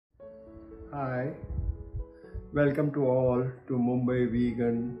Hi, welcome to all to Mumbai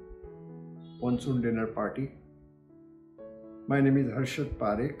Vegan Monsoon Dinner Party. My name is Harshad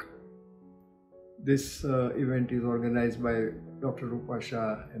Parekh. This event is organized by Dr. Rupa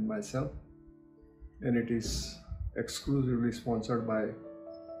Shah and myself, and it is exclusively sponsored by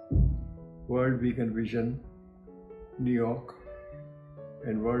World Vegan Vision New York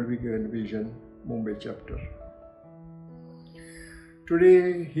and World Vegan Vision Mumbai chapter.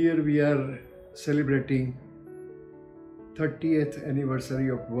 Today here we are celebrating 30th anniversary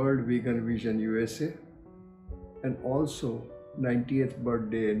of World Vegan Vision USA and also 90th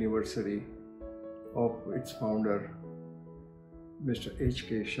birthday anniversary of its founder Mr.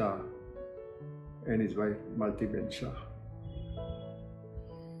 H.K. Shah and his wife Malti Shah.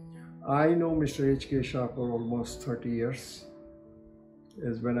 I know Mr. H.K. Shah for almost 30 years,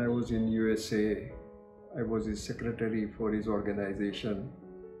 as when I was in USA I was his secretary for his organization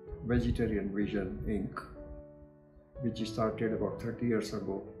Vegetarian Vision Inc., which started about 30 years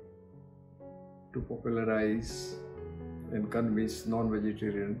ago to popularize and convince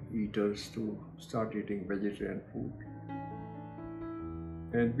non-vegetarian eaters to start eating vegetarian food.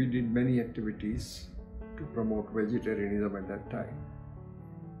 And we did many activities to promote vegetarianism at that time.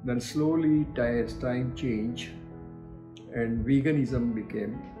 Then slowly as time changed and veganism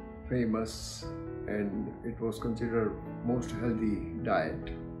became famous and it was considered most healthy diet,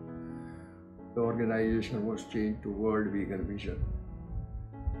 the organization was changed to World Vegan Vision.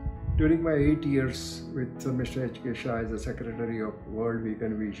 During my 8 years with Mr. H.K. Shah as the secretary of World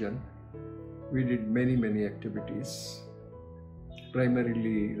Vegan Vision, we did many activities,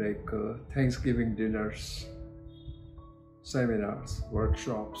 primarily like Thanksgiving dinners, seminars,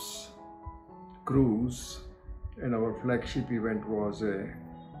 workshops, cruise, and our flagship event was a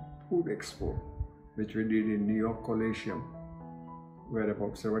food expo, which we did in New York Coliseum, where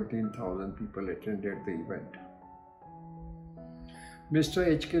about 17,000 people attended the event. Mr.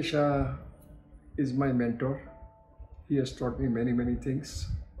 H.K. Shah is my mentor. He has taught me many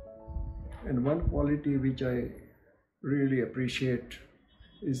things. And one quality which I really appreciate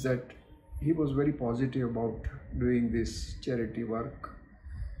is that he was very positive about doing this charity work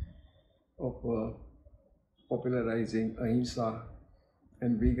of popularizing ahimsa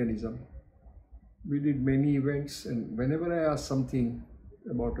and veganism. We did many events, and whenever I asked something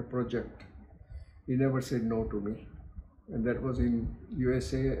about a project, he never said no to me. And that was in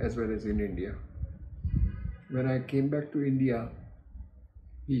USA as well as in India. When I came back to India,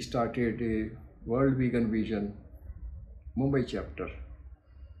 he started a World Vegan Vision Mumbai chapter.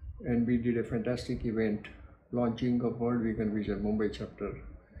 And we did a fantastic event launching of World Vegan Vision Mumbai chapter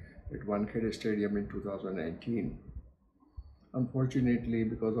at Wankhede Stadium in 2019. Unfortunately,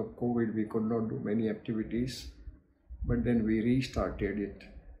 because of COVID, we could not do many activities, but then we restarted it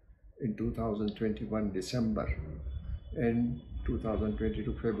in 2021 December, and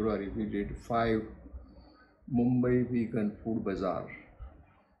 2022 February we did 5 Mumbai Vegan Food Bazaar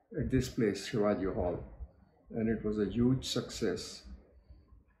at this place, Shivaji Hall, and it was a huge success.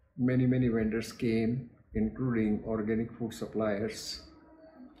 Many vendors came, including organic food suppliers,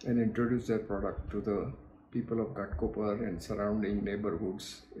 and introduced their product to the people of Ghatkopar and surrounding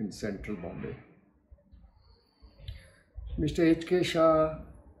neighborhoods in central Bombay. Mr. H.K. Shah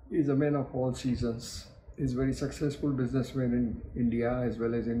is a man of all seasons. He is a very successful businessman in India as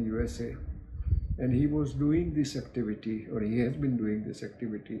well as in USA. And he was doing this activity, or he has been doing this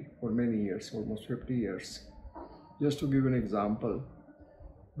activity for many years, almost 50 years. Just to give an example,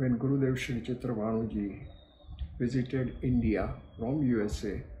 when Gurudev Shri Chitrabhanuji visited India from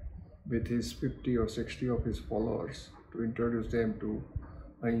USA with his 50 or 60 of his followers to introduce them to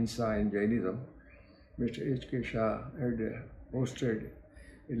ahimsa and Jainism, Mr. H.K. Shah had hosted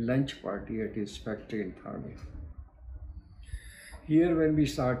a lunch party at his factory in Thane. Here, when we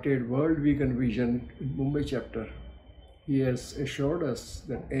started World Vegan Vision in Mumbai chapter, he has assured us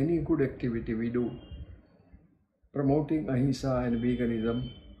that any good activity we do promoting ahimsa and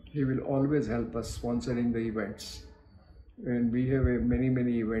veganism, he will always help us sponsoring the events. And we have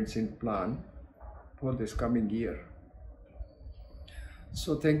many events in plan for this coming year.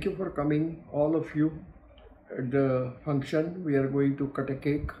 So thank you for coming, all of you. At the function, we are going to cut a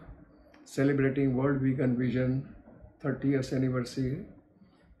cake celebrating World Vegan Vision 30th anniversary,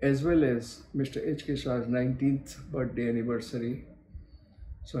 as well as Mr. H.K. Shah's 19th birthday anniversary.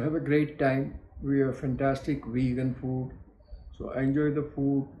 So have a great time. We have fantastic vegan food. So enjoy the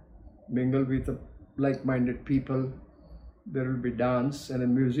food, mingle with like-minded people. There will be dance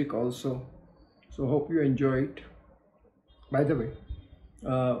and music also. So hope you enjoy it. By the way,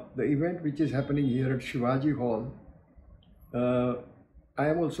 the event which is happening here at Shivaji Hall, I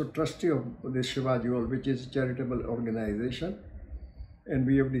am also trustee of this Shivaji Hall, which is a charitable organization. And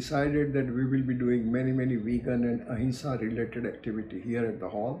we have decided that we will be doing many vegan and ahimsa related activity here at the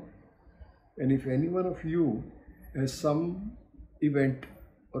hall. And if any one of you has some event,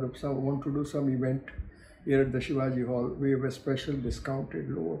 or if some want to do some event here at the Shivaji Hall, we have a special discounted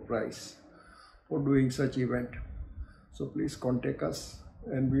lower price for doing such event. So please contact us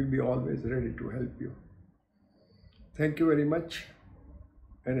and we'll be always ready to help you. Thank you very much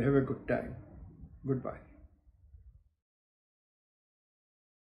and have a good time. Goodbye.